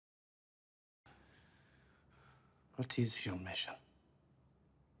What is your mission?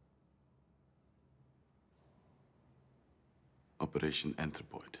 Operation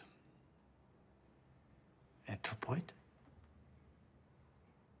Anthropoid. Anthropoid?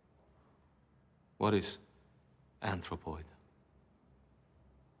 What is Anthropoid?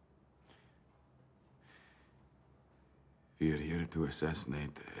 We are here to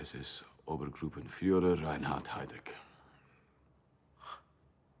assassinate SS Obergruppenführer Reinhard Heydrich.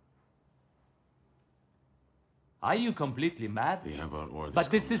 Are you completely mad? We have our orders. But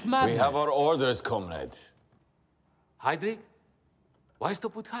this is madness. We have our orders, comrade. Heydrich? Why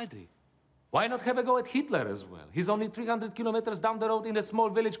stop with Heydrich? Why not have a go at Hitler as well? He's only 300 kilometers down the road in a small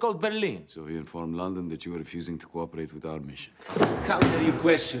village called Berlin. So we informed London that you were refusing to cooperate with our mission. How dare you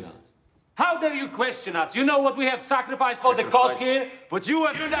question us? How dare you question us? You know what we have sacrificed for the cause here? But you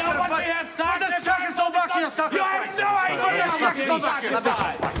have You know what we have sacrificed? For the Czechoslovakian sacrifice! You have no idea what we have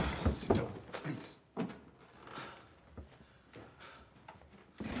sacrificed!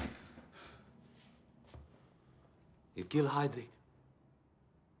 You kill Heydrich,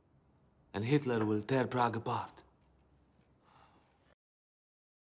 and Hitler will tear Prague apart.